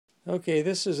Okay,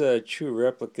 this is a true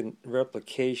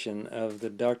replication of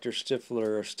the Dr.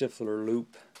 Stiffler or Stiffler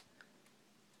Loop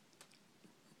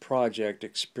project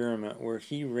experiment where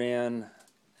he ran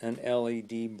an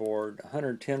LED board,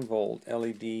 110 volt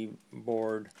LED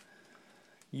board,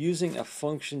 using a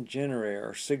function generator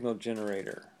or signal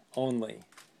generator only,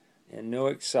 and no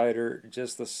exciter,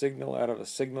 just the signal out of a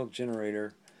signal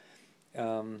generator,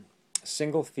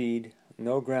 single feed,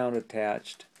 no ground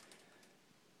attached,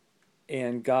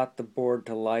 and got the board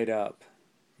to light up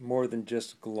more than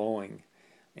just glowing.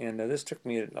 And this took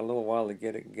me a little while to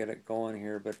get it going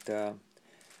here, but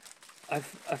I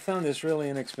found this really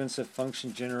inexpensive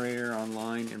function generator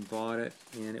online and bought it,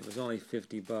 and it was only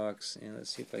 50 bucks. And let's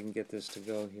see if I can get this to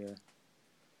go here.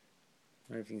 I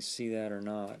don't know if you can see that or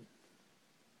not.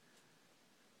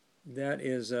 That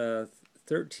is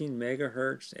 13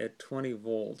 megahertz at 20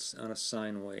 volts on a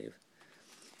sine wave.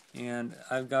 And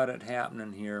I've got it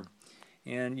happening here.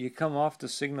 And you come off the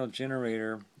signal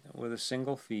generator with a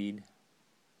single feed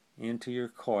into your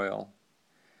coil.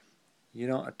 You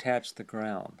don't attach the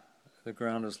ground. The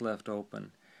ground is left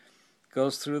open.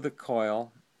 Goes through the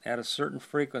coil. At a certain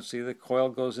frequency, the coil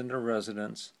goes into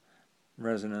resonance,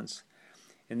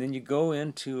 and then you go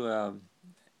into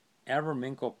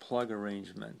Averminkle plug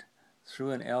arrangement through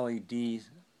an LED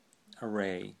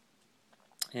array,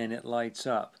 and it lights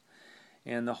up.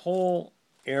 And the whole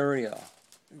area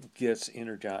gets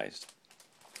energized.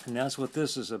 And that's what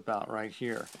this is about right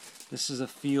here. This is a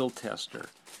field tester.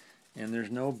 And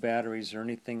there's no batteries or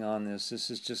anything on this. This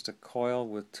is just a coil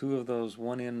with two of those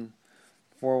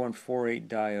 1N4148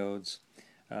 diodes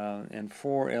and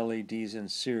 4 LEDs in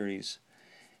series.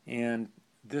 And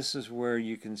this is where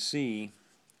you can see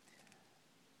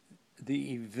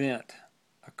the event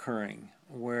occurring,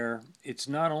 where it's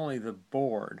not only the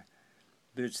board,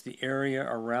 but it's the area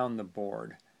around the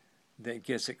board that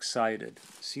gets excited.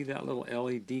 See that little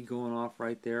LED going off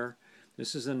right there?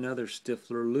 This is another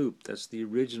Stiffler loop. That's the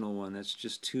original one. That's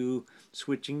just two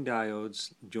switching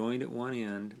diodes joined at one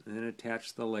end and then attached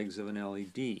to the legs of an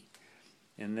LED.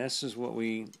 And this is what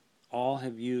we all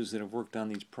have used that have worked on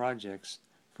these projects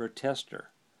for a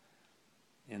tester.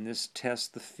 And this tests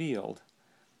the field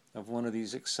of one of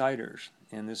these exciters.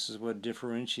 And this is what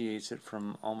differentiates it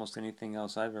from almost anything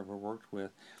else I've ever worked with,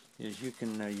 is you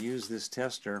can use this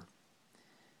tester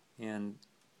and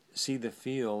see the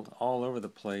field all over the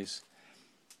place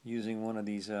using one of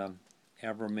these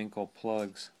Averminkle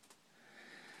plugs.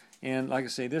 And like I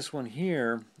say, this one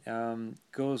here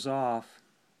goes off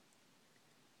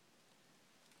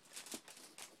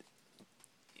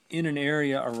in an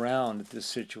area around this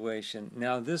situation.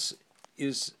 Now this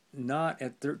is not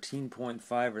at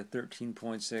 13.5 or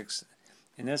 13.6,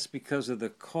 and that's because of the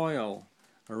coil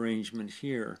arrangement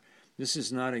here. This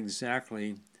is not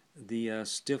exactly the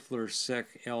Stiffler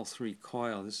Sec L3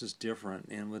 coil. This is different,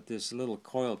 and with this little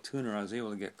coil tuner I was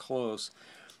able to get close.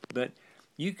 But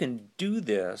you can do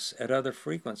this at other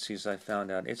frequencies, I found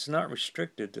out. It's not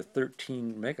restricted to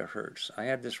 13 megahertz. I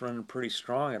had this running pretty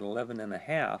strong at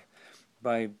 11.5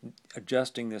 by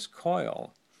adjusting this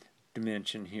coil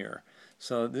dimension here.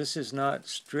 So this is not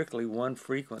strictly one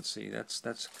frequency.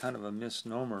 That's kind of a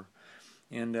misnomer.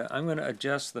 And I'm going to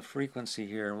adjust the frequency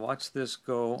here and watch this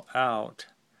go out.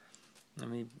 Let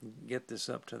me get this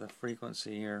up to the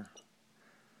frequency here.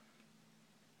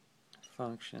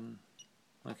 Function.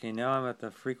 Okay, now I'm at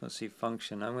the frequency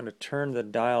function. I'm going to turn the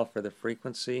dial for the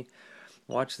frequency.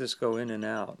 Watch this go in and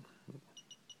out.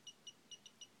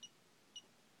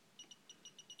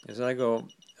 As I go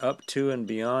up to and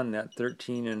beyond that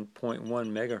 13.1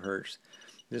 megahertz,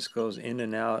 this goes in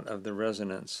and out of the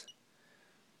resonance.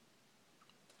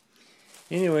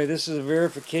 Anyway, this is a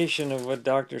verification of what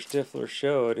Dr. Stiffler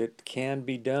showed. It can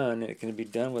be done. It can be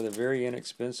done with a very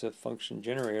inexpensive function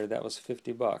generator. That was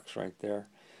 50 bucks right there.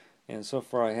 And so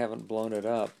far I haven't blown it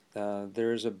up.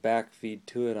 There's a back feed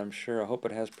to it, I'm sure. I hope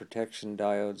it has protection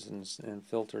diodes and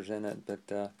filters in it,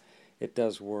 but it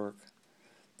does work.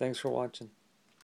 Thanks for watching.